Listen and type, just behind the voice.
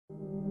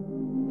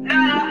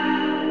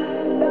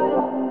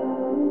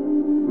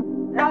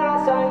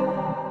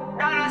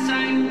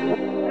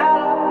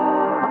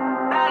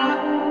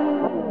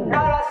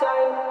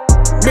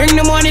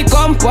money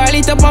come, pile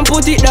it up and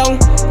put it down.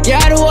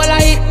 Yeah, the whole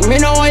of it, me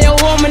know what you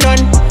want me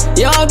done.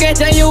 You get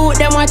a youth,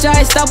 them a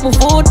try stop with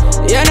food.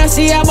 You know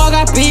see a bag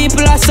of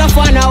people a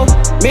suffer now.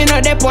 Me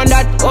no dep on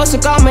that, also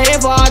come me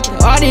ever hot.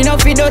 Hard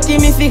enough fi dirty,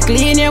 me fi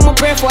clean, yeah, me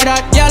pray for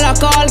that. Girl a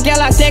call,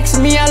 girl a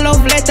text me a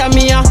love letter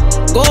me a.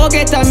 Go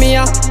get a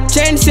me a,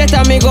 change set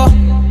a me go.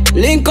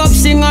 Link up,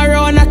 sing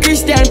around a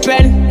Christian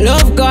pen.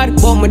 Love God,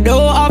 but me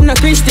don't have no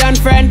Christian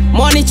friend.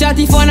 Money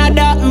chatty fun of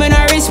that, me no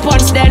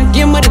response then.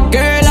 Give me the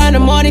girl and the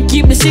money,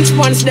 keep the 6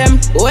 months them.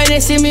 When they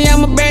see me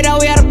and my brother,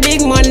 we are the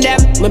big man them.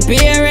 My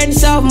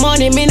parents have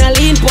money, me no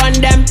lean pon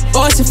them.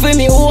 Also for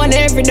me own,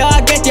 every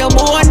dog get your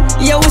bone.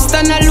 Yeah, we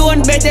stand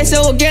alone, better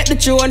so we get the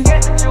tune.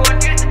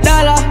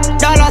 Dollar,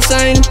 dollar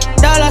sign,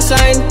 dollar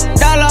sign,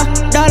 dollar,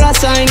 dollar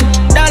sign,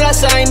 dollar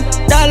sign,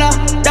 dollar,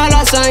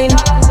 dollar sign.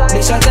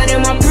 The shot of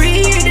them a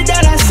pre the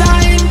dollar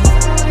sign.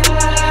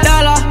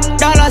 Dollar,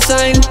 dollar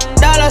sign,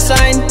 dollar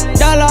sign,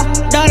 dollar,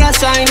 dollar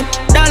sign,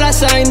 dollar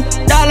sign,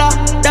 dollar,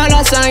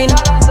 dollar sign.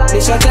 The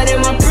shot of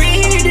them a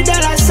pre the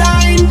dollar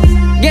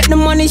sign. Get the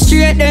money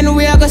straight, then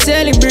we a go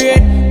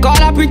celebrate.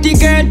 Call a pretty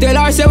girl,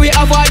 tell her say we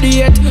have a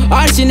date.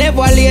 And she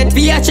never late,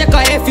 be a check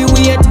her if you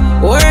wait.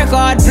 Work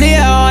hard, play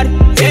hard,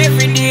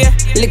 every day.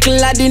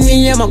 Likkle Addi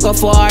name, I go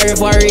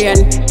forever rain.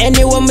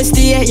 Anywhere me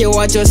stay, you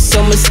are just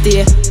some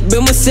stay. Be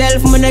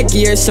myself, me no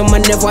gear, so me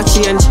never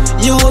change.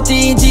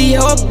 UTG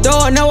up,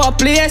 don't know a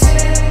place.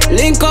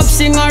 Link up,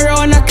 sing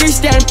around a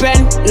Christian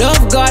pen.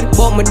 Love God,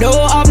 but me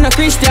don't have no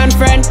Christian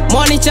friend.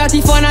 Money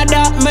chatty fun of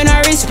that, me no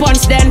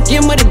response then.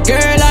 Give me the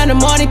girl and the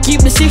money,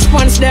 keep the 6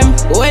 months them.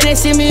 When they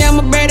see me and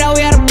my brother,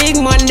 we are the big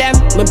man them.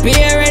 My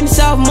parents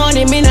have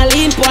money, me no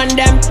lean pon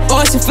them.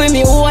 Also for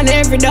me own,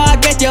 every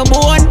dog get your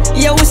bone.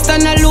 Yeah, we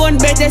stand alone,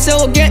 better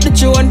so we get the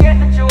tune.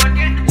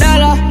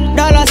 Dollar,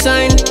 dollar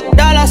sign,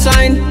 dollar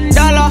sign,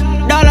 dollar,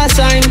 dollar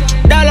sign,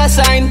 dollar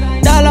sign,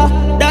 dollar,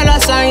 dollar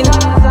sign.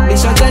 The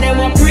shot of them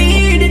a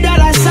pre the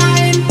dollar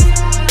sign.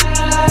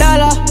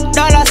 Dollar,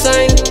 dollar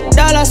sign,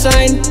 dollar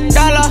sign,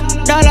 dollar,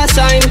 dollar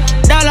sign,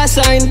 dollar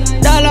sign,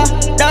 dollar,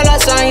 dollar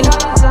sign.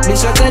 The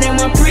shot of them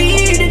a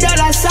pre the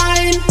dollar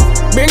sign.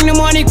 Bring the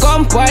money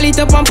come, pile it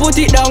up and put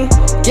it down.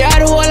 Yeah,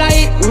 the whole of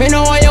it, me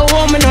know what you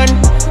want me done.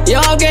 You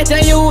get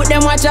a youth,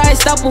 them a try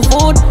stop with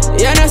food.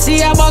 You know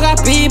see a bag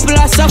of people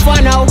a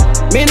suffer now.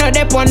 Me no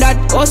dep on that,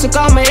 also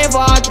come me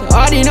ever hot.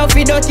 Hard enough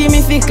fi dirty,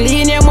 me fi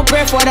clean, yeah, me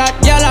pray for that.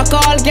 Girl a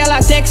call, girl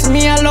a text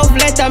me a love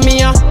letter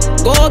me a.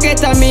 Go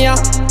get a me a,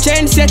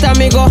 change set a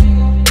me go.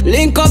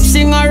 Link up,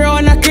 sing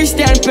around a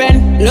Christian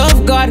pen.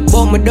 Love God,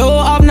 but me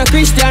don't have no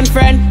Christian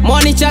friend.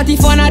 Money chatty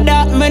fun of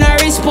that, me no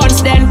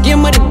response then. Give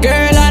me the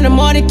girl and the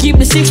money, keep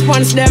the 6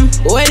 months them.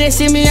 When they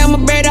see me and my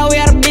brother, we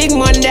are the big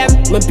man them.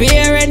 My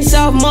parents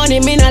have money,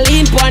 me no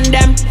lean pon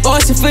them.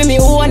 Also for me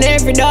own,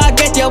 every dog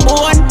get your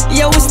bone.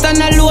 Yeah, we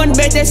stand alone,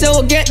 better so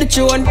we get the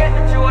tune.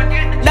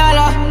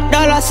 Dollar,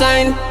 dollar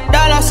sign,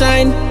 dollar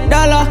sign,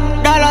 dollar,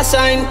 dollar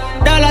sign,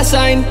 dollar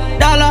sign,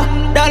 dollar,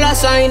 dollar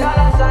sign.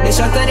 The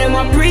shot of them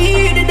a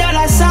pre the dollar